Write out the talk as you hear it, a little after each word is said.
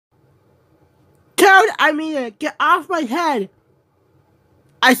Toad, I mean it. Get off my head.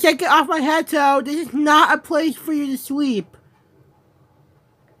 I said get off my head, Toad. This is not a place for you to sleep.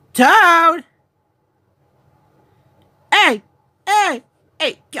 Toad! Hey! Hey!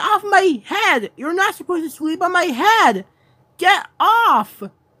 Hey! Get off my head! You're not supposed to sleep on my head! Get off!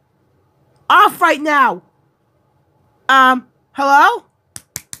 Off right now! Hello?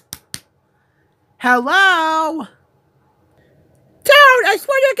 Hello? Toad! I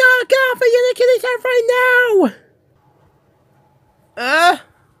swear to God, get off of Unikitty's head right now!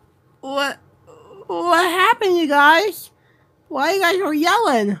 What happened, you guys? Why you guys were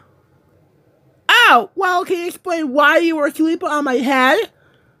yelling? Oh, well, can you explain why you were sleeping on my head?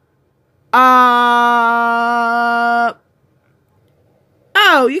 Oh,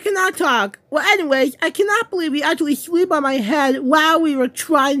 you cannot talk. Well, anyways, I cannot believe you actually sleep on my head while we were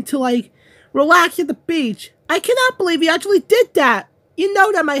trying to, like, relax at the beach. I cannot believe you actually did that. You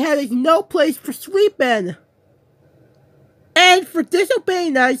know that my head is no place for sleeping. And for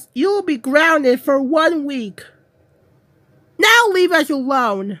disobeying us, you will be grounded for 1 week. Now leave us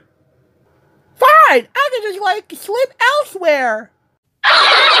alone. Fine, I can just, like, sleep elsewhere.